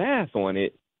do the math on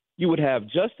it, you would have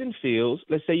Justin Fields.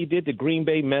 Let's say you did the Green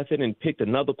Bay method and picked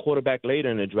another quarterback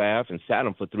later in the draft and sat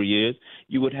him for 3 years.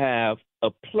 You would have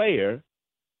a player,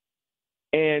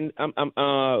 and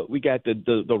we got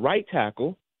the right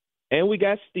tackle, and we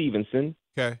got Stevenson,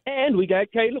 okay, and we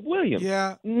got Caleb Williams.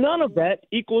 Yeah. None of that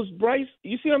equals Bryce.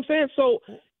 You see what I'm saying? So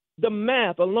the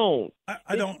math alone.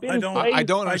 I don't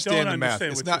understand the math.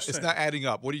 It's not adding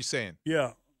up. What are you saying?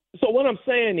 Yeah. So what I'm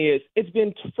saying is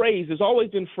it's always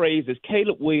been phrased as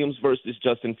Caleb Williams versus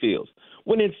Justin Fields,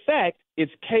 when in fact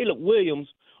it's Caleb Williams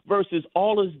versus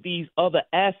all of these other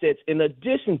assets in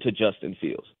addition to Justin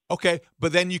Fields. Okay,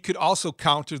 but then you could also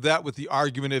counter that with the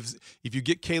argument if you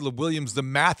get Caleb Williams, the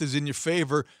math is in your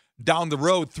favor down the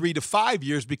road 3 to 5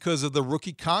 years because of the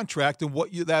rookie contract and what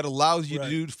that allows you to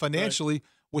do financially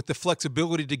with the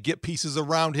flexibility to get pieces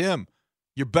around him.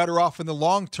 You're better off in the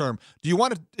long term. Do you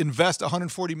want to invest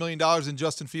 $140 million in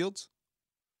Justin Fields?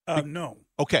 No.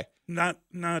 Okay. Not.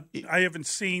 I haven't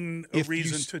seen a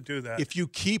reason to do that. If you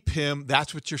keep him,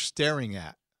 that's what you're staring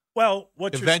at. Well,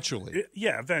 eventually.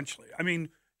 Eventually. I mean,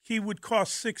 he would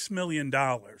cost $6 million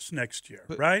next year,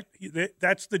 right?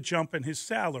 That's the jump in his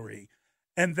salary.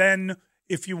 And then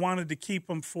if you wanted to keep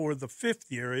him for the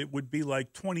 5th year, it would be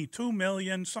like $22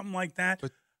 million, something like that.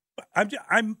 But I'm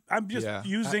just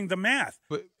using the math.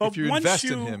 But if you invest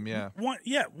in him,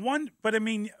 But I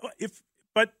mean,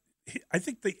 I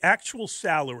think the actual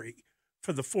salary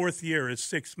for the 4th year is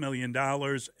 $6 million,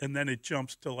 and then it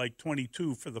jumps to like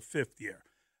 22 for the 5th year,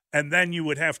 and then you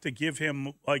would have to give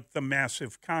him like the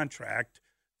massive contract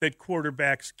that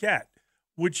quarterbacks get.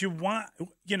 Would you want?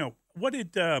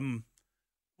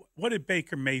 What did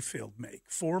Baker Mayfield make?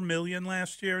 $4 million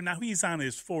last year. Now he's on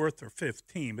his 4th or 5th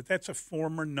team, but that's a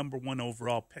former number 1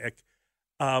 overall pick.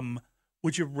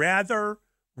 Would you rather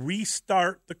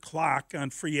restart the clock on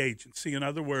free agency? In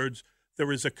other words,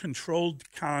 there is a controlled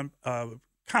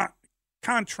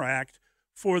contract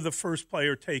for the first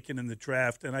player taken in the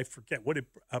draft, and I forget what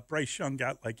Bryce Young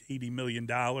got, like $80 million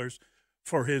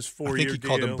for his 4-year deal. I think he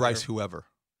called him Bryce Whoever.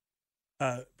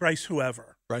 Bryce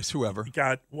Whoever. Bryce Whoever. He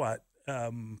got what?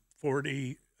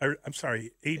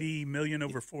 80 million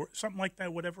over 4, something like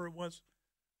that, whatever it was.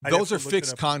 Those are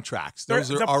fixed contracts.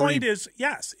 The point is,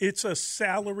 yes, it's a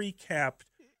salary cap.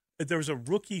 There's a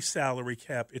rookie salary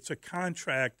cap. It's a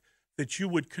contract that you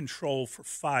would control for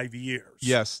 5 years.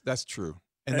 Yes, that's true.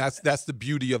 And that's the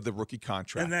beauty of the rookie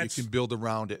contract. You can build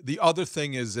around it. The other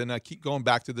thing is, and I keep going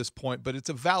back to this point, but it's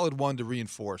a valid one to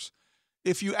reinforce.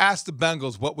 If you ask the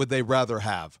Bengals what would they rather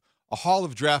have, a haul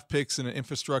of draft picks and an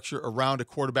infrastructure around a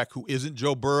quarterback who isn't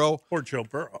Joe Burrow or Joe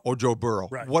Burrow.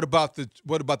 Right. What about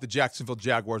the Jacksonville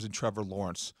Jaguars and Trevor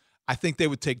Lawrence? I think they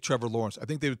would take Trevor Lawrence. I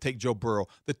think they would take Joe Burrow.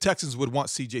 The Texans would want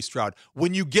C.J. Stroud.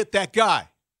 When you get that guy,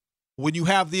 when you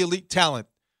have the elite talent,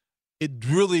 it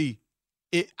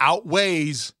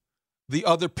outweighs the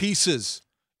other pieces.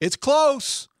 It's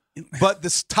close, but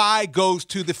this tie goes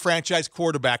to the franchise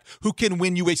quarterback who can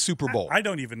win you a Super Bowl. I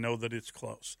don't even know that it's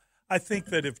close. I think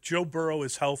that if Joe Burrow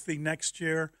is healthy next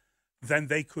year, then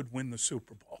they could win the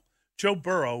Super Bowl. Joe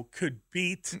Burrow could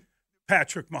beat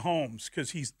Patrick Mahomes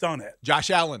because he's done it. Josh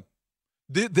Allen.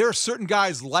 There are certain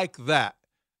guys like that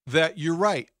you're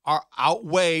right,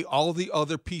 outweigh all the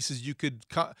other pieces you could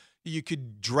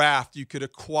draft, you could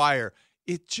acquire.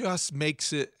 It just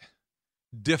makes it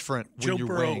different when you're Joe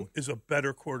Burrow winning. is a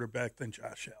better quarterback than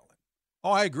Josh Allen. Oh,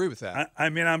 I agree with that. I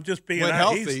mean, I'm just being when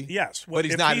healthy. Yes, but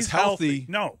he's not as healthy.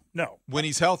 No. When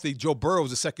he's healthy, Joe Burrow is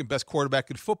the second best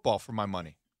quarterback in football for my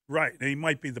money. Right, and he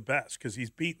might be the best because he's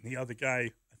beaten the other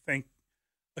guy, I think,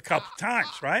 a couple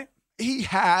times. Right? He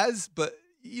has, but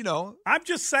I'm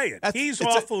just saying he's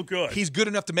awful good. He's good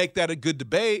enough to make that a good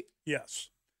debate. Yes.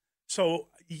 So.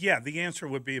 Yeah, the answer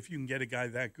would be if you can get a guy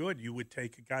that good, you would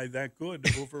take a guy that good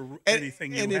over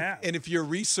anything you have. And if your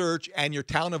research and your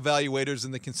talent evaluators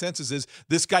and the consensus is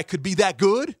this guy could be that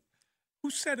good? Who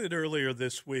said it earlier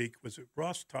this week? Was it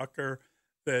Ross Tucker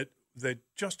that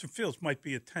Justin Fields might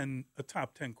be a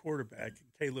top 10 quarterback and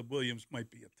Caleb Williams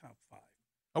might be a top 5?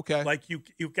 Okay. Like you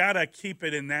got to keep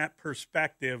it in that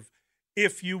perspective.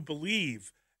 If you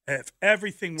believe if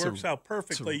everything works out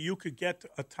perfectly, you could get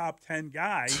a top 10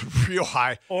 guy. It's real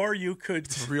high. Or you could.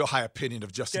 It's a real high opinion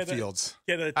of Justin Fields.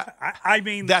 I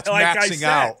mean, that's like maxing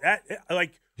out.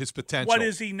 Like his potential. What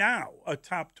is he now? A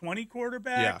top 20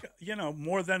 quarterback? Yeah.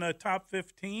 More than a top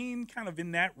 15, kind of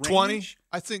in that range? 20,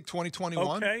 I think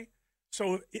 2021. Okay.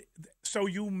 So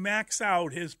you max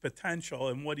out his potential,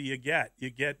 and what do you get? You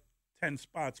get 10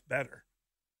 spots better.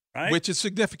 right? Which is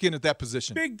significant at that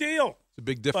position. Big deal. It's a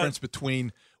big difference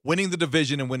between winning the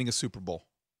division and winning a Super Bowl.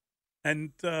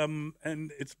 And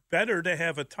it's better to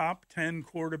have a top 10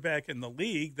 quarterback in the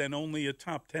league than only a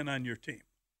top 10 on your team.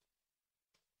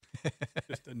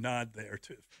 Just a nod there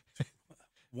to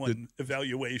one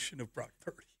evaluation of Brock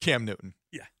Purdy. Cam Newton.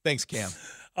 Yeah. Thanks, Cam.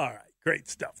 All right. Great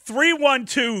stuff.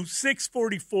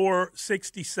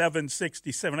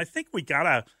 312-644-6767. I think we got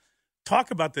to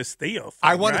talk about this Theo thing,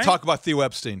 I want to talk about Theo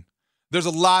Epstein. There's a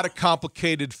lot of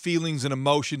complicated feelings and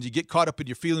emotions. You get caught up in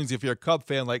your feelings if you're a Cub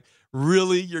fan. Like,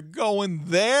 really? You're going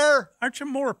there? Aren't you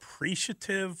more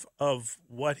appreciative of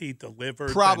what he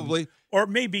delivered? Probably. Or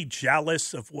maybe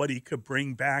jealous of what he could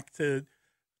bring back to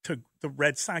the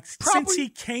Red Sox since he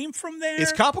came from there?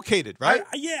 It's complicated, right?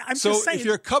 I'm so just saying. If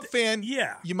you're a Cub fan,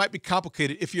 you might be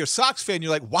complicated. If you're a Sox fan,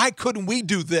 you're like, why couldn't we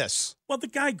do this? Well, the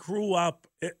guy grew up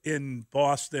in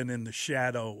Boston in the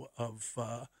shadow of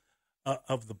the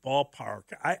ballpark.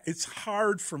 It's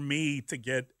hard for me to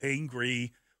get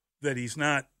angry that he's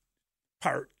not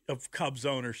part of Cubs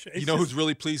ownership. You know who's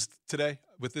really pleased today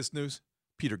with this news?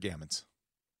 Peter Gammons.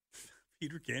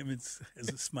 Peter Gammons has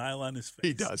a smile on his face.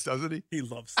 He does, doesn't he? He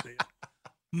loves Theo.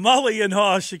 Mully and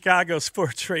Haugh, Chicago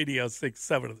Sports Radio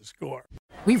 6-7 of The Score.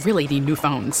 We really need new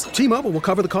phones. T-Mobile will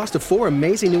cover the cost of 4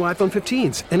 amazing new iPhone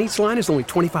 15s, and each line is only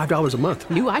 $25 a month.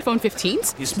 New iPhone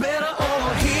 15s? It's better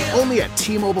over here. Only at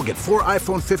T-Mobile, get 4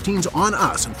 iPhone 15s on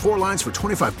us and 4 lines for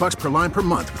 $25 per line per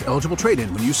month with eligible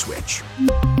trade-in when you switch.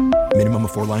 Minimum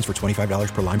of 4 lines for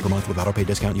 $25 per line per month with autopay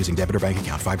discount using debit or bank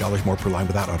account. $5 more per line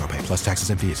without autopay, plus taxes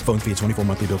and fees. Phone fee at 24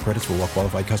 monthly bill credits for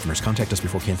well-qualified customers. Contact us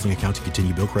before canceling account to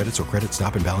continue bill credits or credit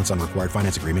stop and balance on required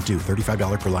finance agreement due.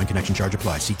 $35 per line connection charge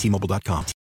applies. See T-Mobile.com.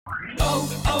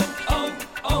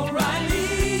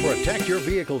 O'Reilly. Protect your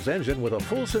vehicle's engine with a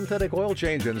full synthetic oil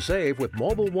change and save with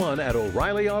Mobile One at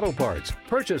O'Reilly Auto Parts.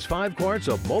 Purchase 5 quarts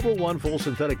of Mobile One full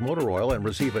synthetic motor oil and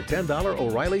receive a $10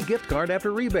 O'Reilly gift card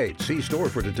after rebate. See store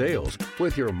for details.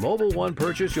 With your Mobile One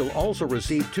purchase, you'll also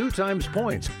receive 2 times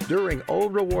points during O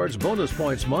Rewards Bonus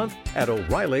Points Month at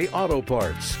O'Reilly Auto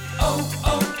Parts.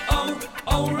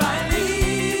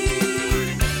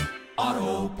 O'Reilly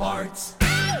Auto Parts.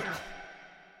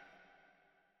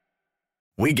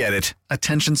 We get it.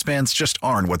 Attention spans just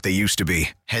aren't what they used to be.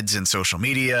 Heads in social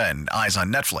media and eyes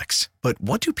on Netflix. But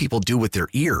what do people do with their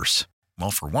ears?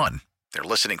 Well, for one, they're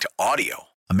listening to audio.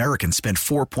 Americans spend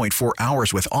 4.4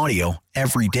 hours with audio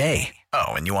every day. Oh,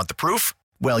 and you want the proof?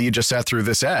 Well, you just sat through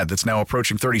this ad that's now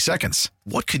approaching 30 seconds.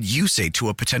 What could you say to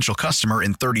a potential customer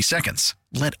in 30 seconds?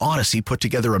 Let Odyssey put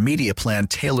together a media plan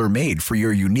tailor-made for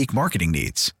your unique marketing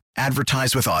needs.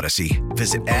 Advertise with Odyssey.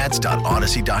 Visit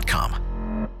ads.odyssey.com.